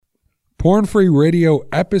Porn Free Radio,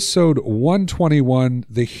 episode 121,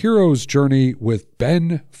 The Hero's Journey with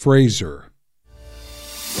Ben Fraser.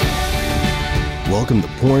 Welcome to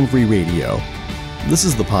Porn Free Radio. This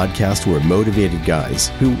is the podcast where motivated guys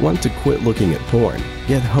who want to quit looking at porn,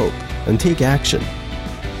 get hope, and take action.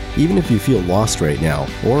 Even if you feel lost right now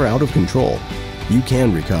or out of control, you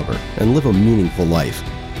can recover and live a meaningful life,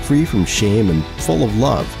 free from shame and full of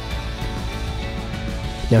love.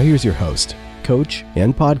 Now here's your host, coach,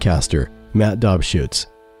 and podcaster, Matt Dobschutz.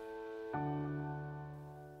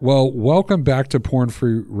 Well, welcome back to Porn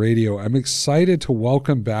Free Radio. I'm excited to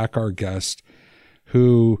welcome back our guest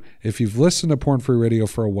who, if you've listened to Porn Free Radio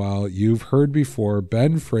for a while, you've heard before,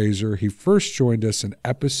 Ben Fraser. He first joined us in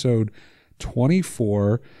episode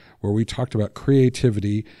 24, where we talked about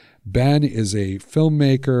creativity. Ben is a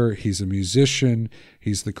filmmaker. He's a musician.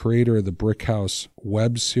 He's the creator of the Brick House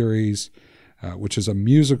web series, which is a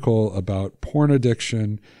musical about porn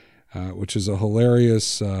addiction, which is a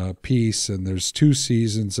hilarious piece, and there's 2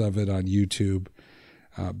 seasons of it on YouTube.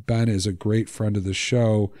 Ben is a great friend of the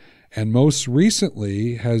show, and most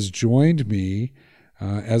recently has joined me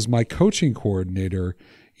as my coaching coordinator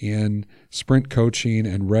in sprint coaching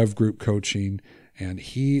and Rev group coaching. And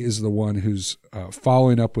he is the one who's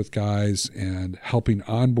following up with guys and helping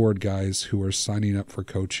onboard guys who are signing up for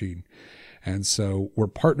coaching. And so we're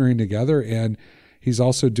partnering together, and he's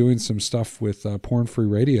also doing some stuff with Porn Free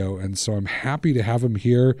Radio. And so I'm happy to have him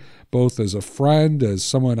here, both as a friend, as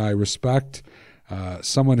someone I respect,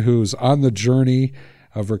 someone who's on the journey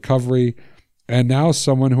of recovery, and now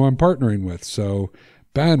someone who I'm partnering with. So,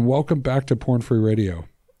 Ben, welcome back to Porn Free Radio.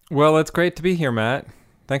 Well, it's great to be here, Matt.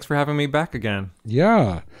 Thanks for having me back again.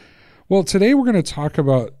 Yeah. Well, today we're going to talk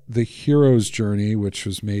about the hero's journey, which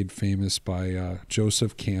was made famous by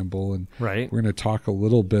Joseph Campbell, and right. We're going to talk a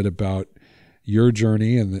little bit about your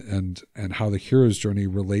journey and how the hero's journey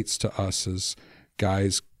relates to us as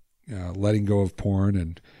guys letting go of porn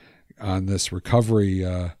and on this recovery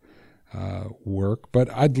work.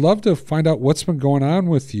 But I'd love to find out what's been going on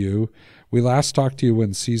with you. We last talked to you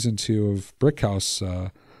when season 2 of Brick House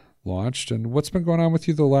launched, and what's been going on with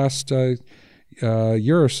you the last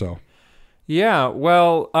year or so? Yeah,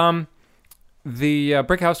 well, the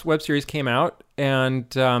Brick House web series came out, and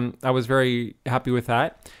I was very happy with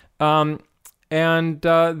that. And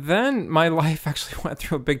then my life actually went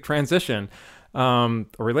through a big transition. A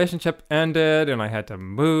relationship ended, and I had to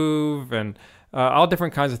move, and all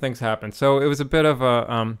different kinds of things happened. So it was a bit of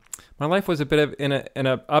a, my life was a bit of in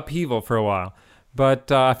a upheaval for a while.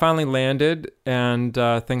 But I finally landed, and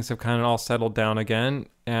things have kind of all settled down again,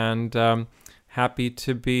 and happy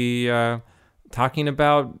to be talking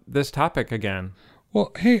about this topic again.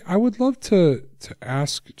 Well, hey, I would love to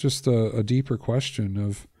ask just a deeper question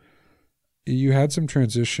of, you had some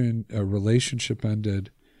transition, a relationship ended.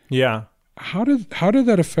 Yeah. How did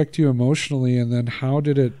that affect you emotionally, and then how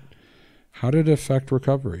did it affect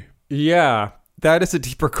recovery? Yeah, that is a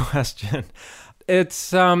deeper question.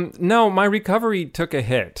 It's no, my recovery took a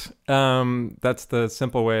hit. That's the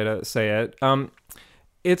simple way to say it.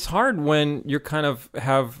 It's hard when you're kind of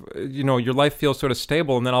have, your life feels sort of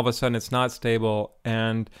stable, and then all of a sudden it's not stable.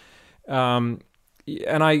 And I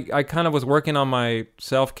kind of was working on my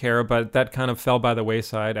self-care, but that kind of fell by the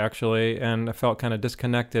wayside, actually. And I felt kind of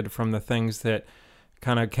disconnected from the things that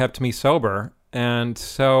kind of kept me sober. And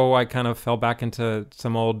so I kind of fell back into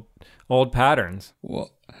some old patterns.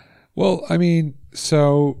 Well, I mean,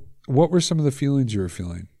 so what were some of the feelings you were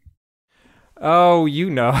feeling? Oh,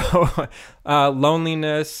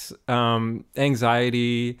 loneliness,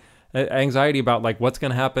 anxiety about like what's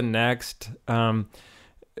going to happen next.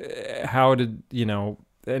 How did,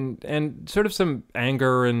 and sort of some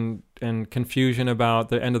anger and confusion about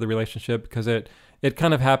the end of the relationship, because it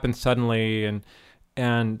kind of happened suddenly,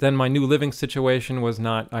 and then my new living situation was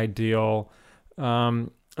not ideal.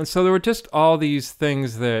 And so there were just all these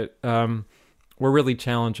things that were really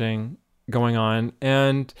challenging going on.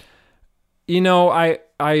 And, I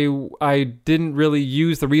didn't really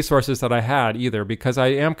use the resources that I had either, because I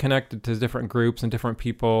am connected to different groups and different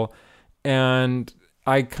people. And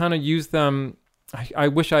I kind of use them. I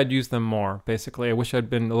wish I'd used them more, basically. I wish I'd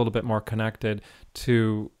been a little bit more connected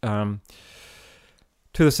to the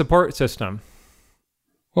support system.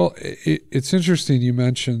 Well, it's interesting you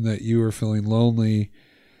mentioned that you were feeling lonely,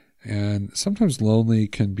 and sometimes lonely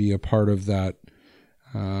can be a part of that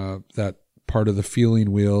part of the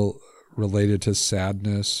feeling wheel related to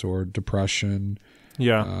sadness or depression.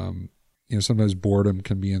 Yeah. Sometimes boredom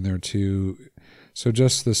can be in there too. So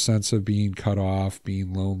just the sense of being cut off,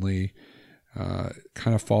 being lonely,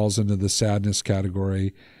 kind of falls into the sadness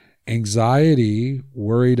category. Anxiety,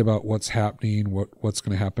 worried about what's happening, what's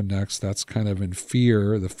going to happen next. That's kind of in the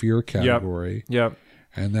fear category. Yep.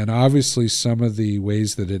 And then obviously some of the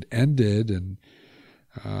ways that it ended and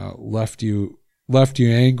left you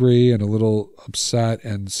angry and a little upset.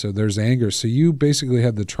 And so there's anger. So you basically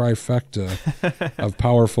had the trifecta of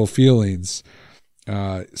powerful feelings,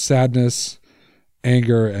 sadness,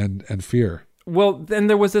 anger, and fear. Well, then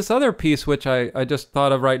there was this other piece, which I just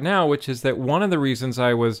thought of right now, which is that one of the reasons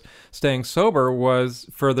I was staying sober was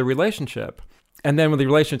for the relationship. And then when the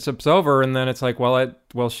relationship's over, and then it's like,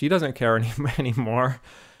 well, she doesn't care anymore.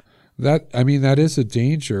 That is a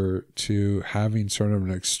danger to having sort of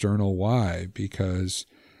an external why, because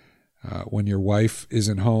when your wife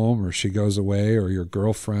isn't home or she goes away or your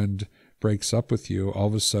girlfriend breaks up with you, all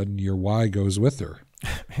of a sudden your why goes with her.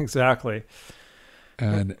 Exactly.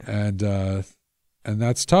 And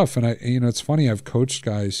that's tough. And it's funny, I've coached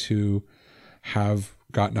guys who have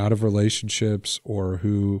gotten out of relationships or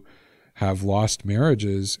who have lost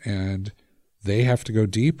marriages, and they have to go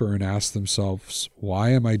deeper and ask themselves, why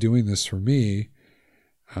am I doing this for me?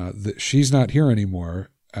 She's not here anymore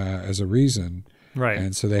as a reason. Right.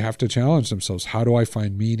 And so they have to challenge themselves. How do I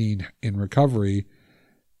find meaning in recovery,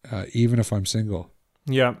 even if I'm single?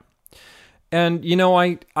 Yeah. And,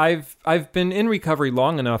 I've been in recovery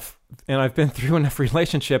long enough, and I've been through enough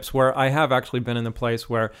relationships where I have actually been in the place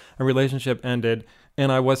where a relationship ended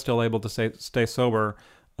and I was still able to stay sober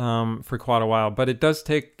for quite a while. But it does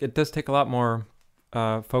take a lot more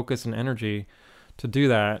focus and energy to do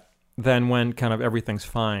that than when kind of everything's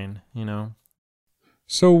fine,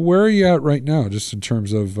 So where are you at right now, just in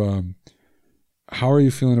terms of how are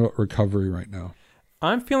you feeling about recovery right now?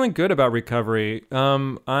 I'm feeling good about recovery.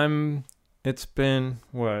 It's been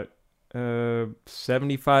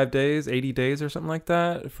 75 days, 80 days or something like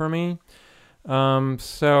that for me. Part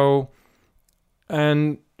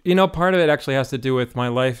of it actually has to do with my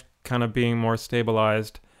life kind of being more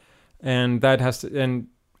stabilized, and and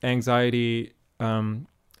anxiety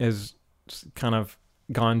is kind of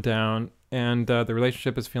gone down, and the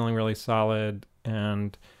relationship is feeling really solid.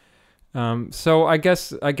 And so I guess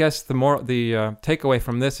the more the takeaway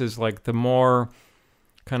from this is like the more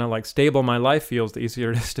kind of like stable my life feels, the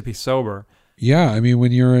easier it is to be sober. Yeah,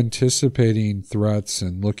 when you're anticipating threats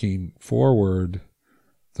and looking forward,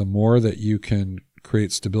 the more that you can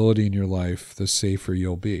create stability in your life, the safer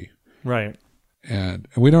you'll be. Right. And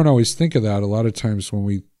we don't always think of that. A lot of times when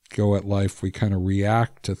we go at life, we kind of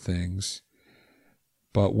react to things.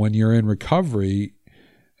 But when you're in recovery,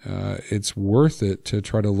 it's worth it to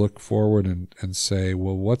try to look forward and say,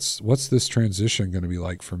 well, what's this transition going to be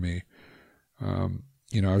like for me?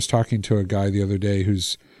 I was talking to a guy the other day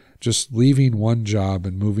who's just leaving one job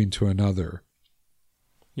and moving to another.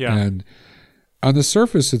 Yeah. And on the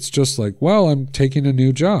surface, it's just like, well, I'm taking a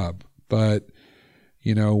new job. But,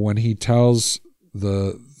 when he tells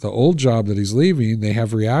the old job that he's leaving, they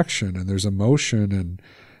have reaction and there's emotion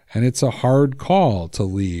and it's a hard call to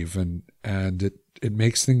leave and it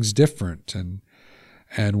makes things different.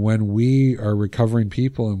 And when we are recovering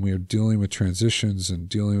people and we are dealing with transitions and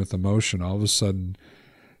dealing with emotion, all of a sudden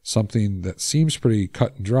something that seems pretty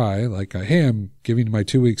cut and dry, like, hey, I'm giving my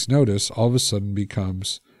 2 weeks notice, all of a sudden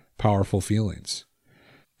becomes powerful feelings.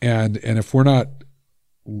 And if we're not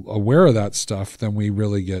aware of that stuff, then we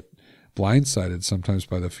really get blindsided sometimes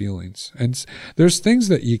by the feelings. And there's things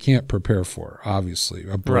that you can't prepare for, obviously.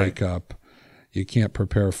 A breakup, you can't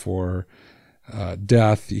prepare for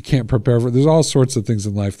death, you can't prepare for, there's all sorts of things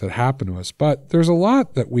in life that happen to us. But there's a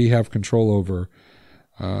lot that we have control over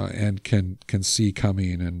and can see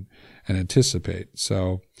coming and anticipate.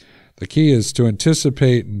 So the key is to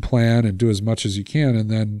anticipate and plan and do as much as you can,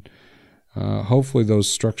 and then hopefully those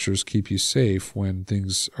structures keep you safe when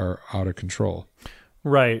things are out of control.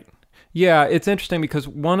 Right. Yeah, it's interesting because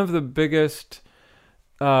one of the biggest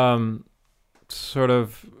sort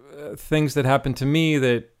of things that happened to me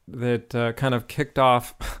that kind of kicked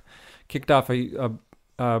off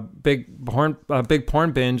a big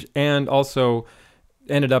porn binge, and also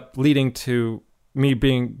ended up leading to me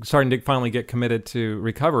starting to finally get committed to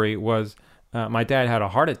recovery, was my dad had a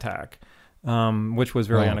heart attack, which was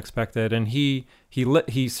very unexpected, and he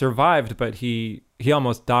survived, but he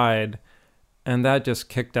almost died, and that just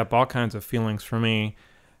kicked up all kinds of feelings for me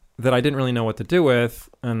that I didn't really know what to do with,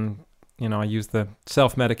 and I used the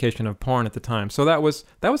self-medication of porn at the time. So that was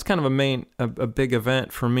kind of a big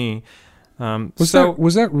event for me. Was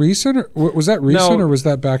that recent, or was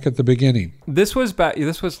that back at the beginning? This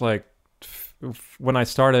was like when I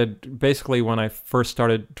first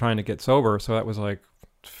started trying to get sober. So that was like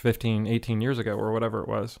 15, 18 years ago or whatever it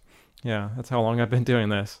was. Yeah, that's how long I've been doing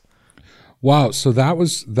this. Wow. So that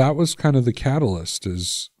was kind of the catalyst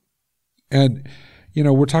and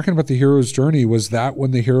we're talking about the hero's journey. Was that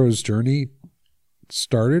when the hero's journey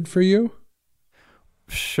started for you?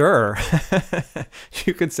 Sure.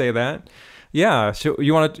 You could say that. Yeah. Shall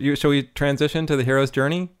we transition to the hero's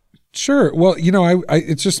journey? Sure. Well,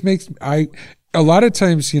 it just makes a lot of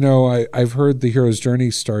times, I've heard the hero's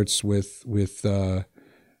journey starts with the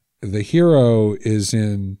hero is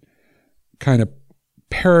in kind of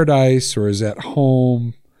paradise or is at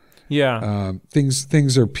home. Yeah.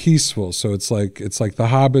 Things are peaceful. So it's like the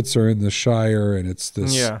hobbits are in the Shire and it's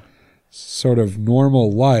this sort of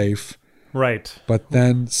normal life. Right. But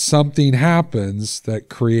then something happens that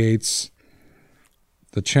creates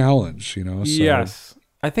the challenge, So. Yes.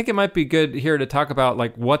 I think it might be good here to talk about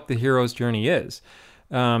like what the hero's journey is.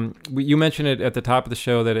 You mentioned it at the top of the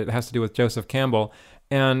show that it has to do with Joseph Campbell.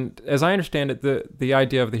 And as I understand it, the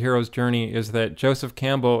idea of the hero's journey is that Joseph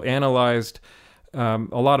Campbell analyzed a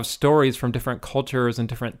lot of stories from different cultures and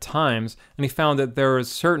different times, and he found that there are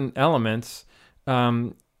certain elements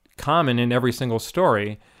common in every single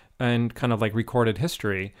story and kind of like recorded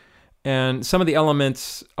history. And some of the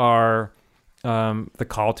elements are the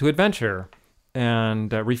call to adventure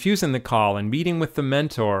and refusing the call and meeting with the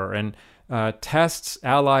mentor and tests,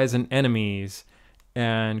 allies, and enemies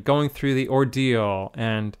and going through the ordeal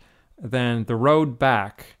and then the road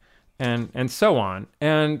back and so on.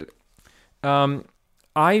 And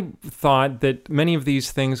I thought that many of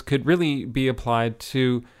these things could really be applied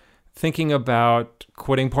to thinking about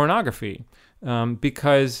quitting pornography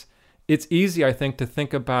because it's easy, I think, to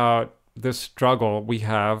think about this struggle we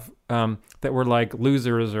have that we're like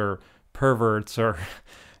losers or perverts or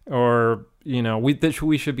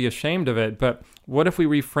we should be ashamed of it. But what if we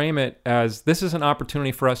reframe it as this is an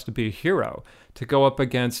opportunity for us to be a hero, to go up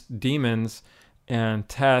against demons and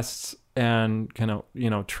tests and kind of,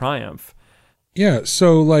 triumph? Yeah.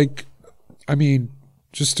 So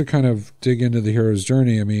just to kind of dig into the hero's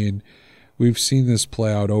journey, we've seen this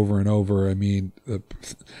play out over and over.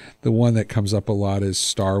 The one that comes up a lot is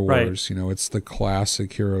Star Wars. Right. It's the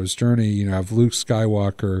classic hero's journey. You have Luke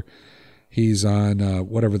Skywalker. He's on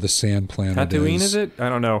whatever the sand planet Tatooine, is it? I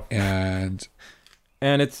don't know. And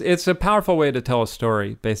it's a powerful way to tell a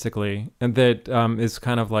story, basically, and that is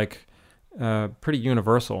kind of like pretty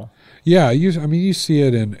universal. Yeah, you see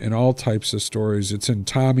it in all types of stories. It's in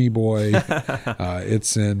Tommy Boy.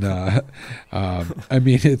 It's in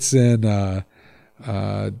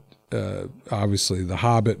obviously the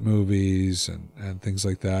Hobbit movies and things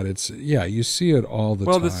like that. You see it all the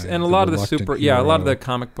time. And a lot of a lot of the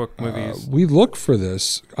comic book movies. We look for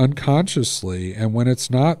this unconsciously, and when it's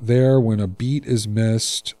not there, when a beat is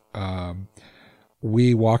missed,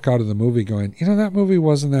 we walk out of the movie going, that movie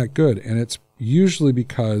wasn't that good, and it's usually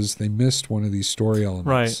because they missed one of these story elements.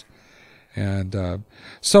 Right. And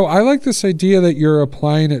so I like this idea that you're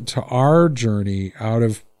applying it to our journey out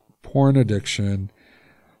of porn addiction.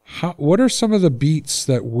 What are some of the beats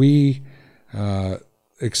that we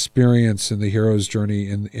experience in the hero's journey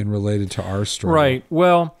in related to our story? Right.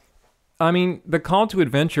 Well, the call to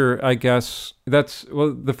adventure, I guess,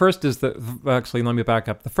 the first is actually, let me back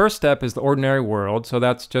up. The first step is the ordinary world. So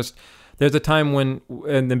that's just, there's a time when,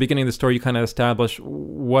 in the beginning of the story, you kind of establish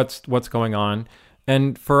what's going on.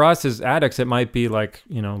 And for us as addicts, it might be like,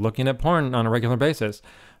 looking at porn on a regular basis.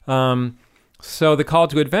 So the call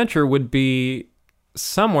to adventure would be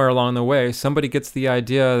somewhere along the way, somebody gets the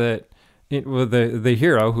idea that the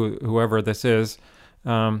hero, whoever this is,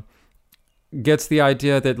 gets the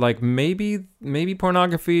idea that like maybe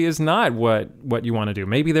pornography is not what you want to do.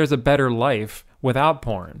 Maybe there's a better life without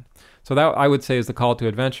porn. So that, I would say, is the call to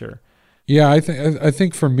adventure. Yeah, I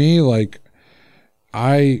think for me, like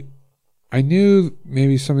I knew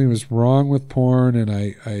maybe something was wrong with porn, and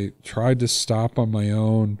I tried to stop on my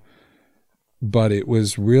own, but it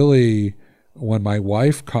was really when my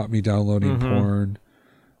wife caught me downloading porn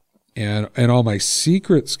and all my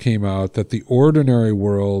secrets came out, that the ordinary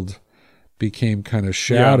world became kind of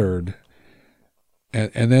shattered. Yeah.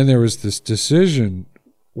 And then there was this decision,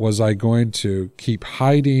 was I going to keep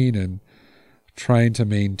hiding and trying to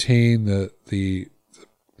maintain the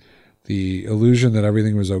illusion that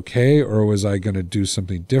everything was okay, or was I going to do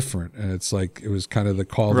something different? And it's like, it was kind of the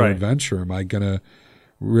call to adventure. Am I going to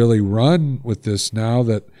really run with this now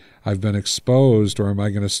that I've been exposed, or am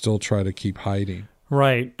I going to still try to keep hiding?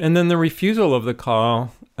 Right. And then the refusal of the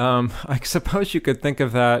call, I suppose you could think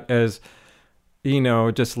of that as,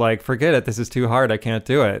 just like, forget it, this is too hard, I can't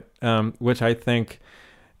do it, which I think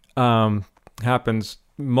happens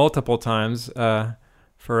multiple times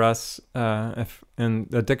for us in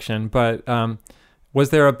addiction. But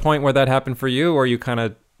was there a point where that happened for you, or you kind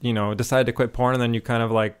of decided to quit porn and then you kind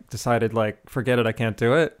of like decided like, forget it, I can't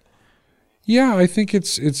do it? Yeah, I think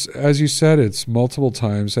it's as you said, it's multiple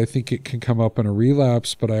times. I think it can come up in a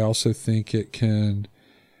relapse, but I also think it can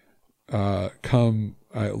come.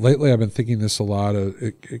 Lately, I've been thinking this a lot.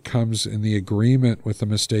 It comes in the agreement with the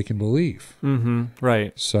mistaken belief. Mm-hmm.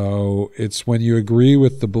 Right. So it's when you agree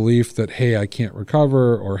with the belief that, hey, I can't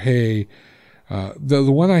recover, or hey,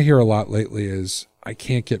 the one I hear a lot lately is, I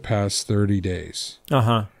can't get past 30 days.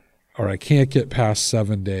 Uh-huh. Or I can't get past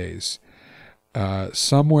 7 days.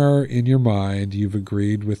 Somewhere in your mind, you've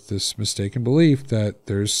agreed with this mistaken belief that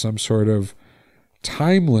there's some sort of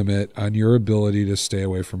time limit on your ability to stay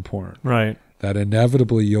away from porn. Right. That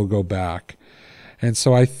inevitably you'll go back. And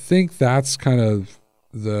so I think that's kind of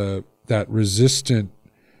that resistance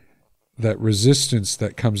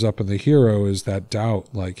that comes up in the hero is that doubt,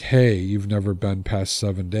 like, hey, you've never been past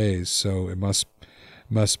 7 days, so it must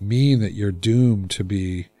mean that you're doomed to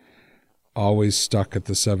be always stuck at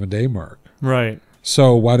the 7-day mark. Right.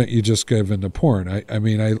 So why don't you just give into porn? I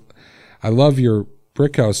mean, I love your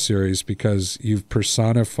Brickhouse series because you've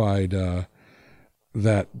personified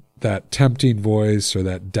that tempting voice or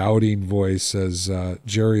that doubting voice as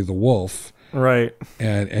Jerry the Wolf. Right.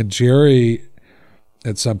 And Jerry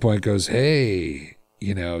at some point goes, hey,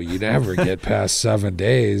 you never get past 7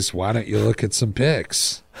 days. Why don't you look at some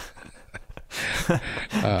pics?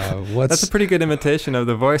 That's a pretty good imitation of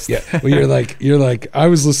the voice. Yeah. Well, you're like, I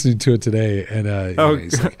was listening to it today, and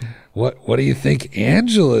he's like, what do you think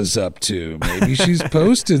Angela's up to? Maybe she's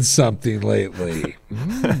posted something lately.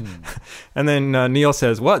 And then Neil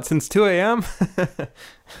says, what, since 2 a.m.?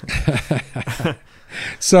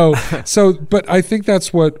 But I think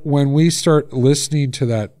that's when we start listening to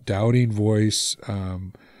that doubting voice,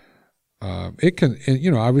 it can,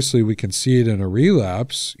 obviously we can see it in a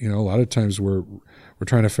relapse. A lot of times we're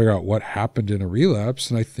trying to figure out what happened in a relapse.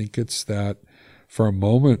 And I think it's that for a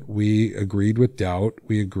moment we agreed with doubt.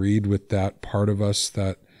 We agreed with that part of us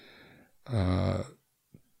that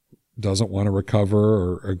doesn't want to recover,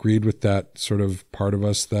 or agreed with that sort of part of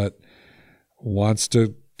us that wants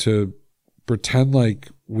to pretend like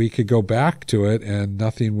we could go back to it and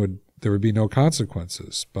there would be no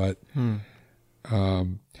consequences. But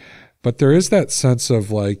there is that sense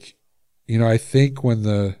of like, I think in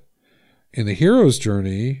the hero's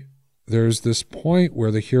journey, there's this point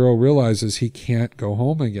where the hero realizes he can't go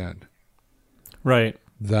home again. Right.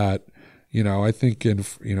 That, I think in,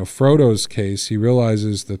 Frodo's case, he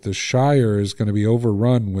realizes that the Shire is going to be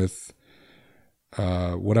overrun with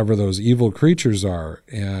whatever those evil creatures are,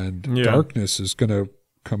 and darkness is going to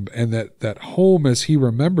come, and that home as he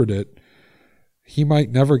remembered it, he might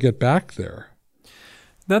never get back there.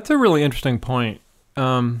 That's a really interesting point.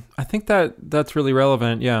 I think that's really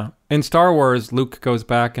relevant. Yeah. In Star Wars, Luke goes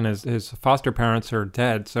back and his foster parents are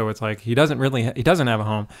dead. So it's like, he doesn't have a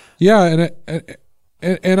home. Yeah.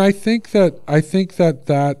 And I think that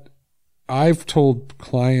I've told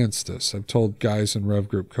clients this, I've told guys in Rev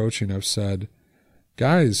Group coaching, I've said,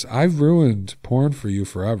 guys, I've ruined porn for you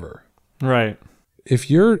forever. Right. If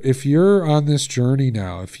you're on this journey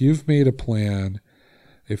now, if you've made a plan,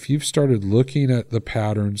 if you've started looking at the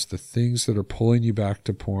patterns, the things that are pulling you back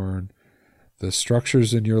to porn, the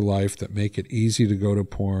structures in your life that make it easy to go to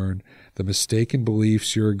porn, the mistaken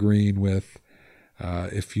beliefs you're agreeing with,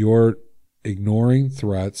 if you're ignoring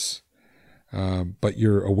threats, but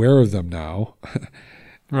you're aware of them now,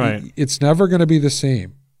 right? It's never going to be the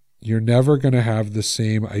same. You're never going to have the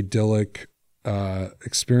same idyllic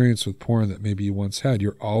experience with porn that maybe you once had.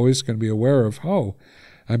 You're always going to be aware of,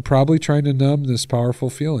 I'm probably trying to numb this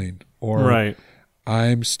powerful feeling, or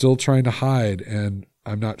I'm still trying to hide and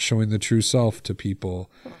I'm not showing the true self to people.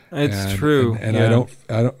 It's true. And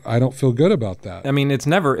I don't feel good about that. I mean, it's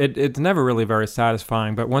never really very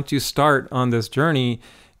satisfying, but once you start on this journey,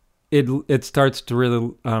 it starts to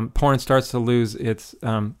really, porn starts to lose its,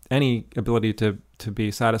 any ability to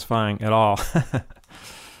be satisfying at all.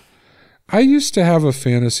 I used to have a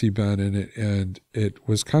fantasy, Ben, and it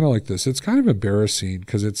was kind of like this. It's kind of embarrassing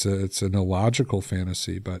because it's an illogical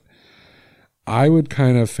fantasy, but I would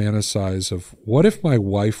kind of fantasize of, what if my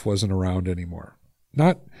wife wasn't around anymore?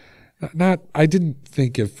 Not. I didn't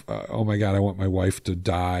think if, oh my God, I want my wife to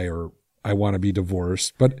die, or I want to be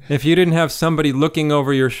divorced. But if you didn't have somebody looking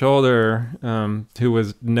over your shoulder who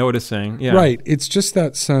was noticing, right? It's just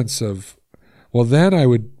that sense of, well, then I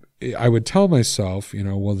would tell myself,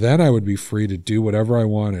 well, then I would be free to do whatever I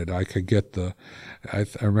wanted. I could get I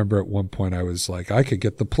remember at one point I was like, I could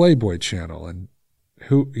get the Playboy channel and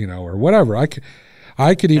or whatever. I could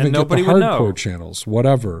even get the hardcore channels,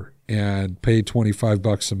 whatever, and pay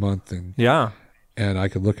 $25 a month, and I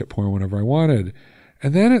could look at porn whenever I wanted.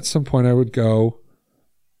 And then at some point I would go,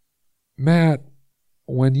 Matt,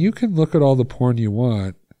 when you can look at all the porn you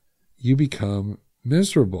want, you become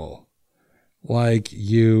miserable. Like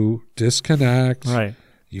you disconnect, Right.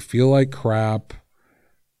 you feel like crap,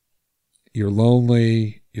 you're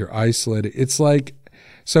lonely, you're isolated. It's like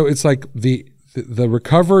the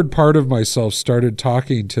recovered part of myself started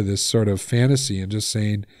talking to this sort of fantasy and just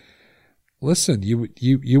saying, listen,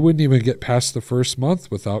 you wouldn't even get past the first month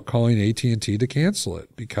without calling AT&T to cancel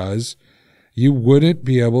it, because you wouldn't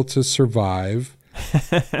be able to survive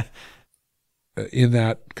in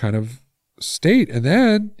that kind of state. And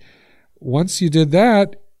then once you did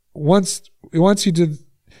that,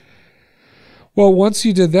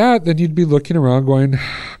 then you'd be looking around going,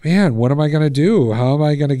 man, what am I going to do? How am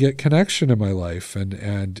I going to get connection in my life?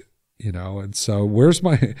 And so where's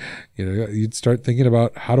my, you'd start thinking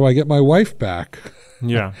about, how do I get my wife back?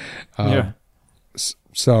 Yeah. Yeah.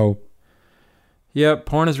 So. Yeah.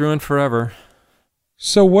 Porn is ruined forever.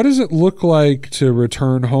 So what does it look like to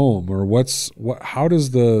return home, or how does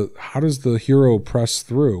the hero press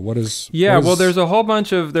through? Well, there's a whole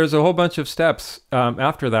bunch of steps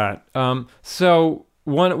after that. So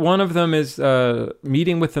one of them is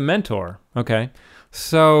meeting with a mentor. Okay.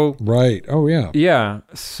 So right. Oh yeah. Yeah.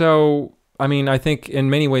 So I mean, I think in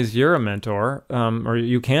many ways you're a mentor, or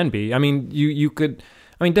you can be. I mean, you could.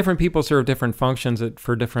 I mean, different people serve different functions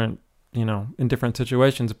for different, in different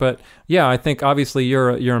situations. But yeah, I think obviously you're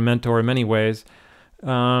a mentor in many ways.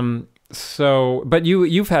 But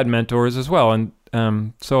you've had mentors as well, and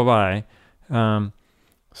so have I.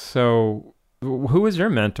 So who is your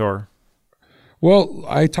mentor? Well,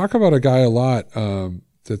 I talk about a guy a lot.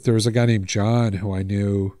 That there was a guy named John who I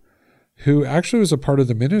knew, who actually was a part of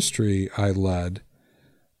the ministry I led,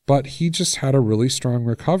 but he just had a really strong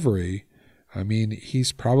recovery. I mean,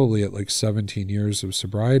 he's probably at like 17 years of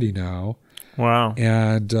sobriety now. Wow.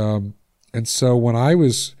 And so when I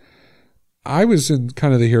was in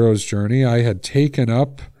kind of the hero's journey, I had taken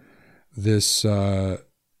up this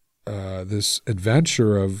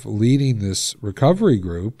adventure of leading this recovery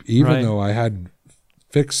group, even though I hadn't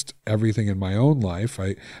fixed everything in my own life.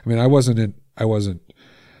 I mean, I wasn't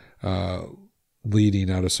leading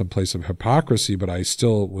out of some place of hypocrisy, but I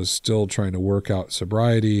was still trying to work out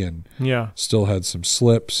sobriety, and still had some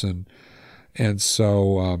slips, and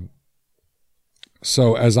so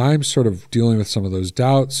as I'm sort of dealing with some of those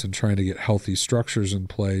doubts and trying to get healthy structures in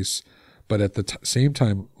place, but at the same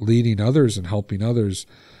time leading others and helping others,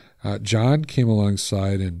 John came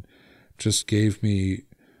alongside and just gave me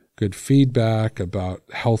good feedback about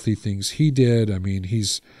healthy things he did. I mean,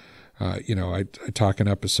 he's, I talk in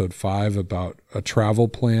episode 5 about a travel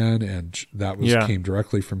plan, and that came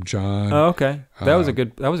directly from John. Oh, okay. That was a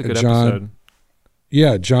good John, episode.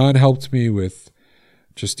 Yeah, John helped me with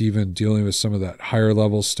just even dealing with some of that higher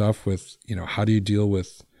level stuff with, how do you deal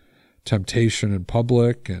with temptation in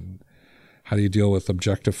public, and how do you deal with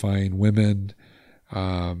objectifying women?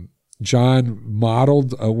 John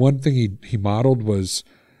modeled, one thing he modeled was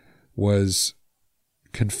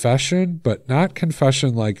confession, but not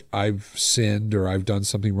confession like I've sinned or I've done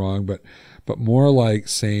something wrong, but more like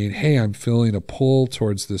saying, hey, I'm feeling a pull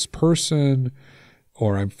towards this person,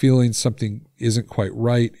 or I'm feeling something isn't quite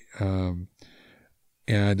right,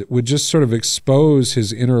 and would just sort of expose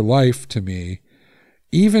his inner life to me,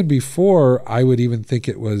 even before I would even think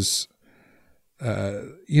it was,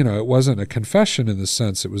 it wasn't a confession in the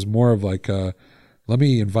sense. It was more of like let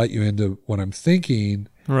me invite you into what I'm thinking,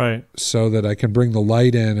 right? So that I can bring the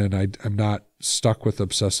light in, and I'm not stuck with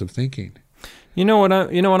obsessive thinking. What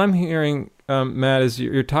I'm hearing, Matt, is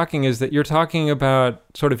you're talking about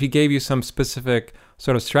sort of, he gave you some specific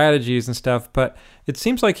sort of strategies and stuff, but it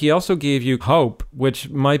seems like he also gave you hope, which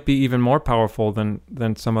might be even more powerful than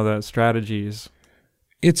some of the strategies.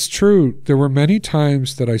 It's true. There were many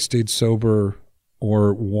times that I stayed sober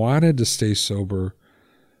or wanted to stay sober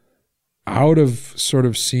out of sort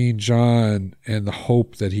of seeing John and the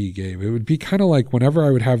hope that he gave. It would be kind of like whenever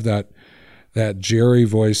I would have that Jerry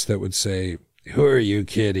voice that would say, who are you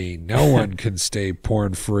kidding? No one can stay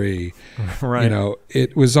porn free. Right.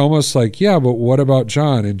 It was almost like, yeah, but what about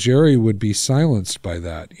John? And Jerry would be silenced by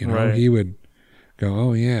that. Right. He would go,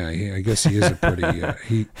 oh yeah, I guess he is a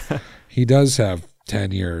pretty, he does have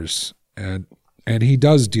 10 years and he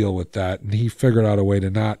does deal with that. And he figured out a way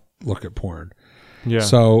to not look at porn. Yeah.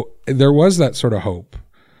 So there was that sort of hope.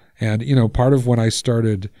 And, part of when I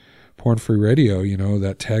started Porn Free Radio,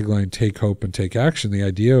 that tagline, take hope and take action, the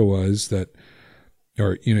idea was that,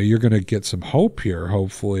 you're going to get some hope here,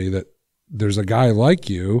 hopefully, that there's a guy like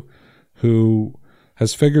you who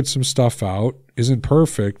has figured some stuff out, isn't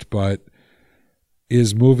perfect, but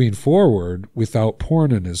is moving forward without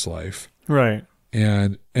porn in his life. Right.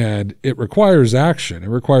 And it requires action. It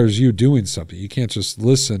requires you doing something. You can't just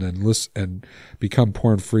listen and become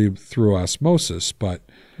porn free through osmosis. But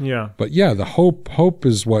yeah, the hope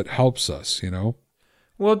is what helps us, you know?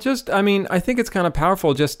 Well, I think it's kind of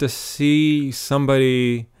powerful just to see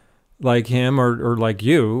somebody like him or like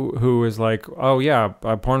you who is like, oh yeah,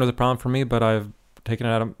 porn is a problem for me, but I've taken it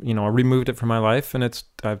out of, I removed it from my life and it's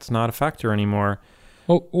not a factor anymore.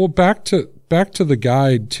 Well, back to the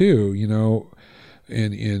guide too,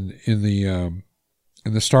 in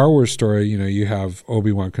the Star Wars story, you have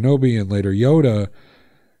Obi-Wan Kenobi and later Yoda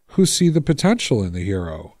who see the potential in the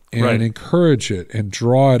hero and encourage it and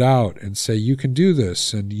draw it out and say, you can do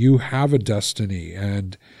this and you have a destiny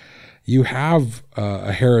and you have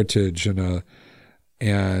a heritage and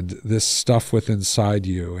this stuff within inside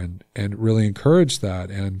you and really encourage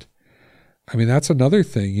that. And I mean, that's another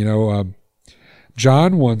thing,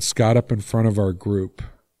 John once got up in front of our group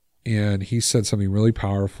and he said something really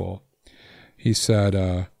powerful. He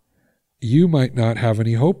said, you might not have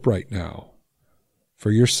any hope right now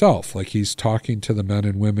for yourself. Like he's talking to the men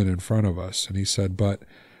and women in front of us. And he said, but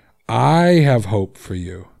I have hope for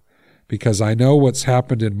you because I know what's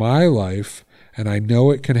happened in my life and I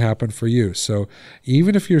know it can happen for you. So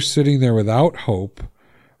even if you're sitting there without hope,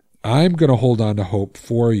 I'm going to hold on to hope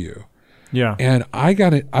for you. Yeah. And I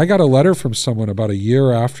got a letter from someone about a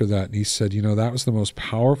year after that, and he said, that was the most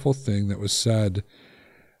powerful thing that was said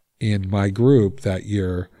in my group that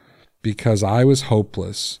year because I was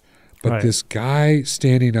hopeless. But this guy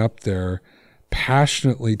standing up there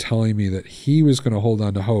passionately telling me that he was going to hold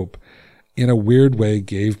on to hope in a weird way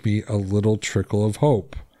gave me a little trickle of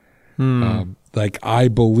hope. Like I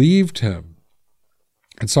believed him.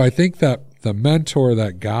 And so I think that the mentor,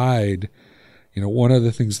 that guide, one of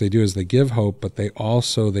the things they do is they give hope, but they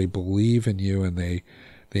believe in you and they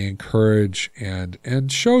encourage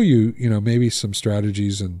and show you, maybe some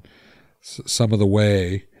strategies and some of the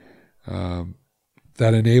way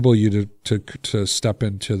that enable you to step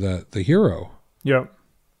into the hero. Yep.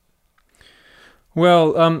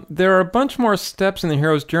 Well, there are a bunch more steps in the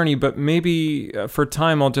hero's journey, but maybe for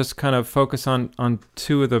time I'll just kind of focus on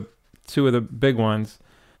two of the big ones.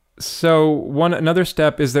 So another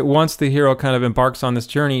step is that once the hero kind of embarks on this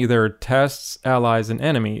journey, there are tests, allies, and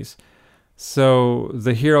enemies. So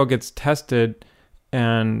the hero gets tested,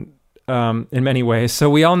 and in many ways. So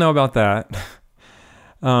we all know about that.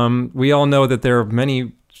 We all know that there are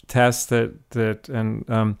many tests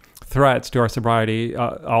and threats to our sobriety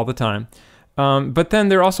all the time. But then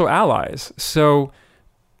there are also allies. So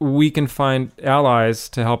we can find allies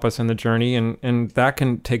to help us in the journey, and that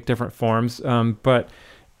can take different forms. But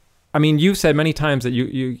I mean, you've said many times that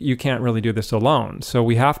you can't really do this alone. So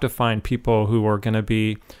we have to find people who are going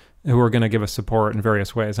to give us support in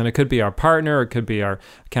various ways. And it could be our partner, it could be our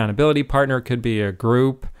accountability partner, it could be a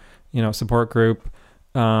group, support group.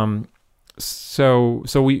 So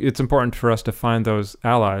it's important for us to find those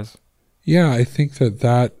allies. Yeah, I think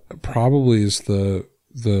that probably is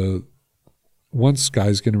the once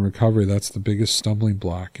guys get in recovery, that's the biggest stumbling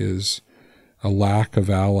block is a lack of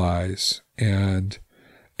allies and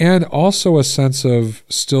also a sense of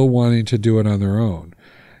still wanting to do it on their own.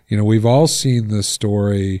 We've all seen this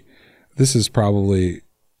story. This is probably,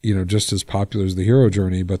 just as popular as the hero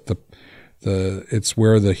journey, but it's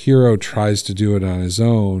where the hero tries to do it on his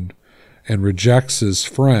own and rejects his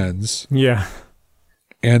friends. Yeah.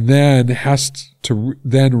 And then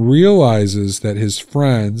realizes that his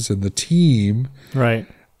friends and the team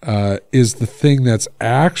is the thing that's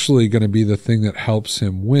actually going to be the thing that helps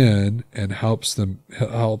him win and helps him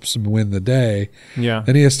win the day. Yeah.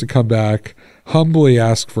 Then he has to come back, humbly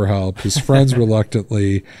ask for help. His friends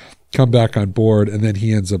reluctantly come back on board, and then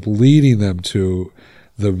he ends up leading them to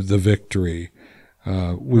the victory.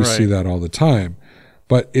 We see that all the time.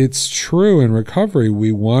 But it's true in recovery,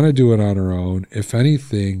 we want to do it on our own. If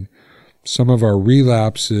anything, some of our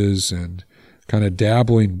relapses and kind of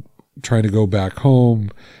dabbling, trying to go back home,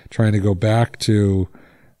 trying to go back to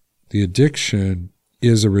the addiction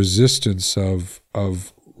is a resistance of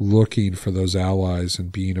looking for those allies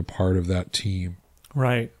and being a part of that team.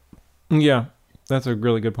 Right. Yeah, that's a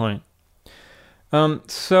really good point.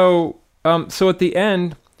 So at the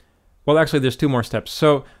end, well, actually, there's two more steps.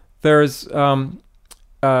 So there's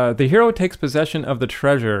the hero takes possession of the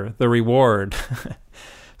treasure, the reward.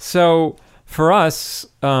 So for us,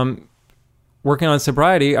 working on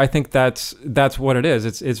sobriety, I think that's what it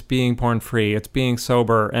is. It's being porn free. It's being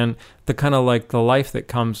sober, and the kind of like the life that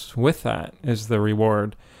comes with that is the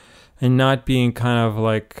reward, and not being kind of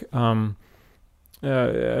like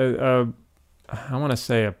I want to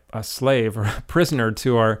say a slave or a prisoner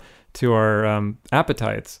to our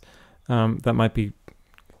appetites. That might be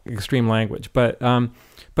extreme language, but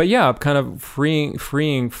yeah, kind of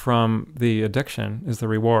freeing from the addiction is the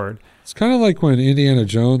reward. It's kind of like when Indiana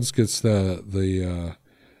Jones gets the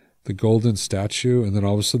golden statue, and then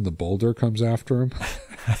all of a sudden the boulder comes after him.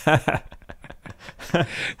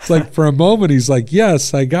 It's like for a moment he's like,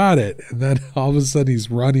 "Yes, I got it," and then all of a sudden he's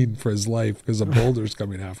running for his life because a boulder's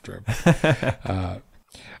coming after him.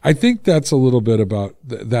 I think that's a little bit about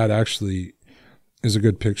that. Actually, is a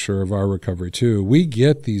good picture of our recovery too. We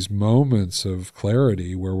get these moments of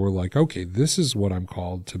clarity where we're like, "Okay, this is what I'm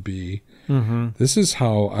called to be. Mm-hmm. This is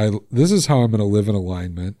how I'm going to live in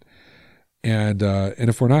alignment." And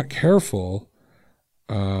if we're not careful,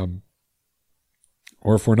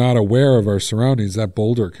 or if we're not aware of our surroundings, that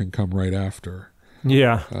boulder can come right after.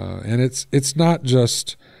 Yeah. And it's not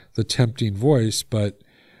just the tempting voice, but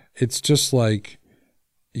it's just like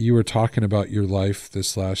you were talking about your life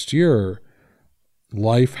this last year.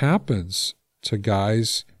 Life happens to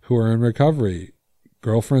guys who are in recovery.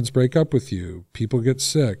 Girlfriends break up with you. People get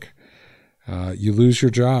sick. You lose your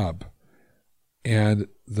job. And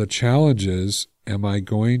the challenge is, am I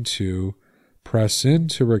going to press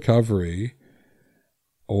into recovery,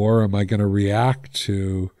 or am I going to react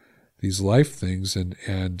to these life things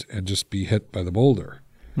and just be hit by the boulder?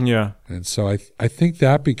 Yeah. And so I think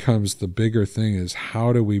that becomes the bigger thing, is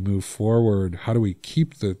how do we move forward? How do we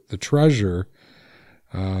keep the treasure,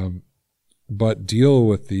 but deal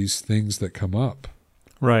with these things that come up?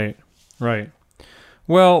 Right.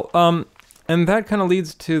 Well, and that kind of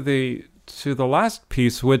leads to the last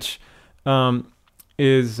piece, which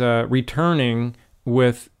is returning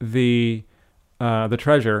with the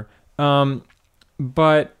treasure.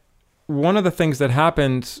 But one of the things that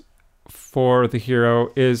happens for the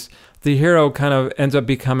hero is the hero kind of ends up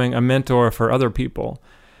becoming a mentor for other people.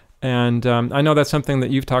 And I know that's something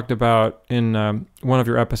that you've talked about in one of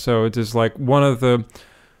your episodes, is like one of the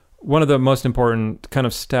most important kind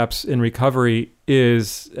of steps in recovery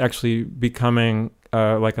is actually becoming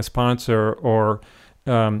like a sponsor or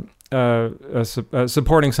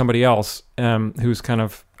supporting somebody else who's kind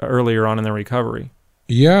of earlier on in their recovery.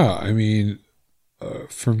 Yeah, I mean,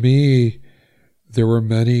 for me, there were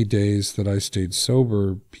many days that I stayed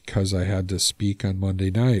sober because I had to speak on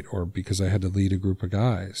Monday night, or because I had to lead a group of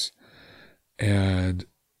guys. And,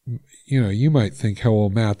 you might think, oh, well,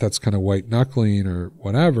 Matt, that's kind of white knuckling or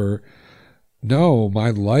whatever. No, my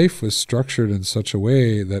life was structured in such a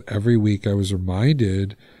way that every week I was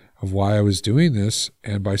reminded of why I was doing this.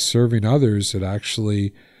 And by serving others, it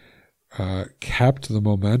actually kept the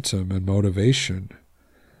momentum and motivation.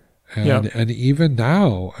 And even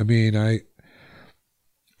now, I mean,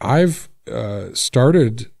 I've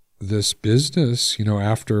started this business,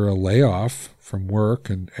 after a layoff from work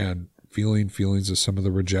and feeling feelings of some of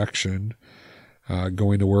the rejection,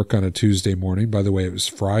 going to work on a Tuesday morning. By the way, it was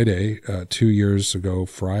Friday, 2 years ago,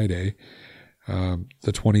 Friday, the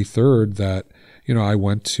 23rd, that, I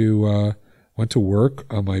went to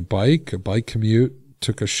work on my bike, a bike commute,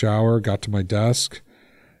 took a shower, got to my desk,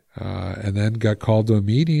 and then got called to a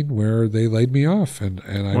meeting where they laid me off. And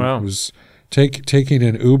I was taking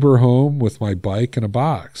an Uber home with my bike and a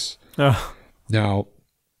box. Oh. Now,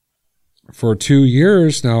 for 2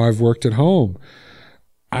 years now, I've worked at home.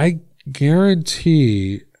 I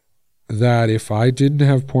guarantee that if I didn't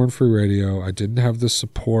have Porn Free Radio, I didn't have the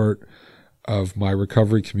support of my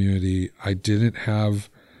recovery community, I didn't have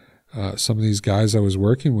some of these guys I was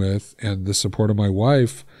working with and the support of my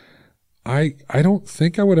wife, I don't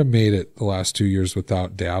think I would have made it the last 2 years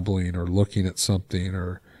without dabbling or looking at something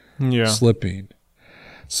or slipping.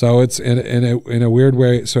 So it's in a weird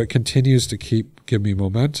way. So it continues to give me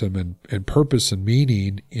momentum and purpose and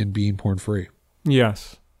meaning in being porn free.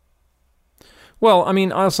 Yes. Well, I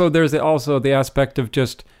mean, also there's also the aspect of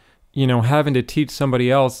just, having to teach somebody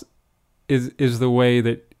else is the way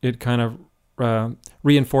that it kind of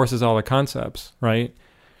reinforces all the concepts, right?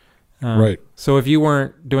 Right. So if you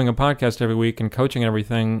weren't doing a podcast every week and coaching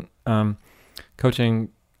everything, coaching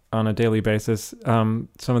on a daily basis, some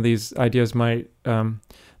of these ideas might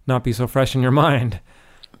not be so fresh in your mind.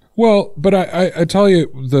 Well, but I tell you,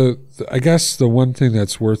 I guess the one thing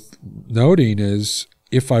that's worth noting is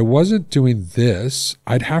if I wasn't doing this,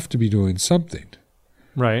 I'd have to be doing something.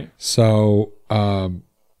 Right. So,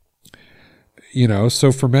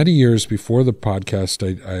 so for many years before the podcast,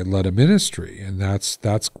 I led a ministry, and that's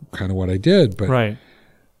kind of what I did. But, right.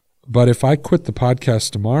 But if I quit the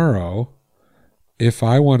podcast tomorrow, if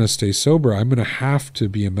I want to stay sober, I'm going to have to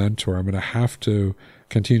be a mentor. I'm going to have to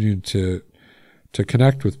continue to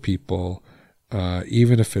connect with people.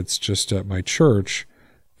 even if it's just at my church,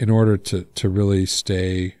 in order to really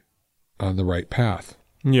stay on the right path.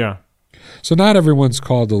 Yeah. So not everyone's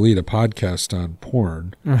called to lead a podcast on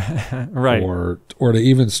porn, right, or to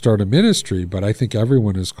even start a ministry, but I think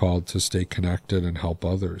everyone is called to stay connected and help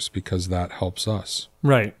others, because that helps us.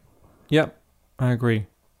 Right. Yep, I agree.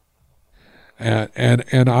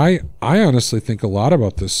 And I honestly think a lot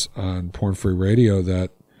about this on Porn Free Radio,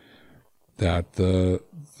 that the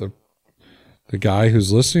guy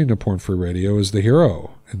who's listening to Porn Free Radio is the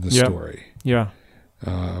hero in the story. Yeah.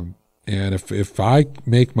 And if I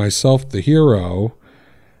make myself the hero,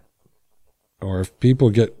 or if people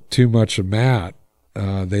get too much of Matt,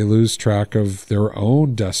 they lose track of their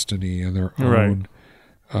own destiny and their own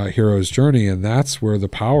hero's journey, and that's where the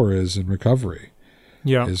power is in recovery.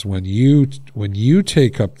 Yeah, is when you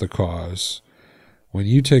take up the cause, when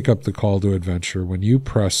you take up the call to adventure, when you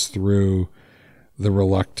press through the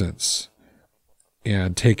reluctance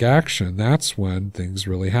and take action, that's when things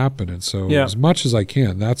really happen. And so as much as I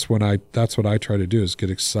can, that's what I try to do, is get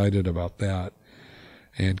excited about that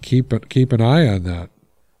and keep an eye on that.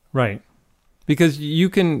 Right. Because you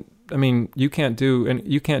can't do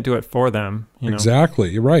it for them. Exactly.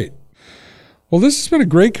 You're right. Well, this has been a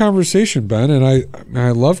great conversation, Ben, and I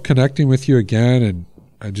love connecting with you again, and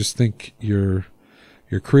I just think your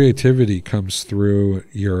creativity comes through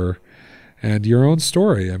your own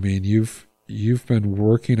story. I mean, you've been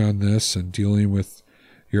working on this and dealing with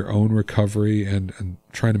your own recovery and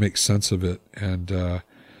trying to make sense of it. And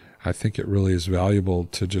I think it really is valuable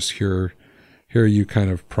to just hear you kind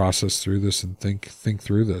of process through this and think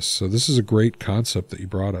through this. So this is a great concept that you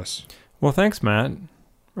brought us. Well, thanks, Matt.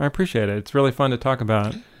 I appreciate it. It's really fun to talk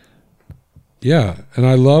about. Yeah, and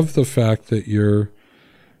I love the fact that you're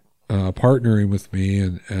partnering with me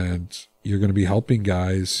and you're going to be helping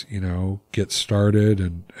guys, get started,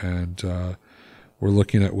 and we're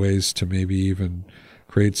looking at ways to maybe even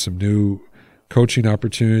create some new coaching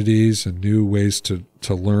opportunities and new ways to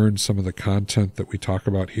learn some of the content that we talk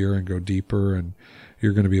about here and go deeper. And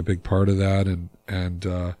you're going to be a big part of that.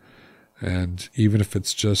 And even if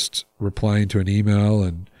it's just replying to an email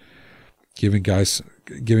and giving guys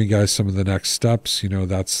some of the next steps,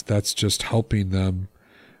 that's just helping them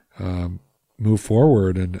move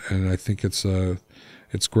forward. And I think it's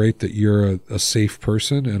great that you're a safe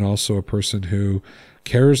person and also a person who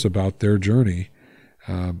cares about their journey.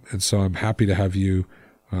 And so I'm happy to have you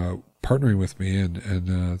partnering with me, and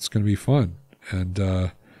it's going to be fun. And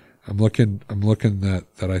I'm looking that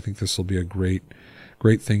I think this will be a great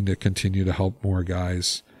thing to continue to help more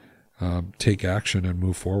guys take action and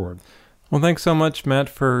move forward. Well, thanks so much, Matt,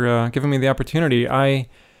 for giving me the opportunity. I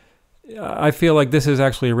feel like this is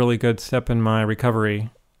actually a really good step in my recovery.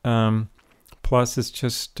 Plus, it's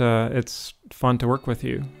just it's fun to work with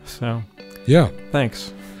you. So, yeah,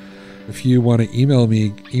 thanks. If you want to email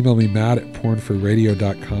me Matt at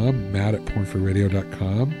pornfreeradio.com,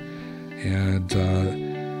 Matt@pornfreeradio.com, and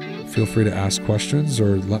feel free to ask questions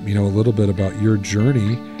or let me know a little bit about your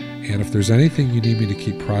journey. And if there's anything you need me to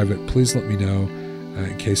keep private, please let me know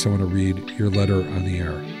in case I want to read your letter on the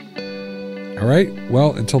air. All right.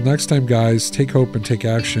 Well, until next time, guys, take hope and take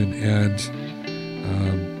action, and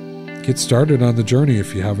get started on the journey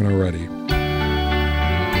if you haven't already.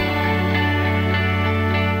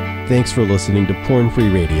 Thanks for listening to Porn Free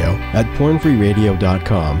Radio at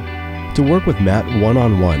pornfreeradio.com. To work with Matt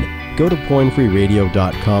one-on-one, go to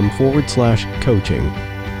pornfreeradio.com/coaching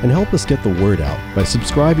and help us get the word out by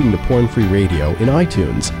subscribing to Porn Free Radio in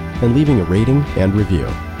iTunes and leaving a rating and review.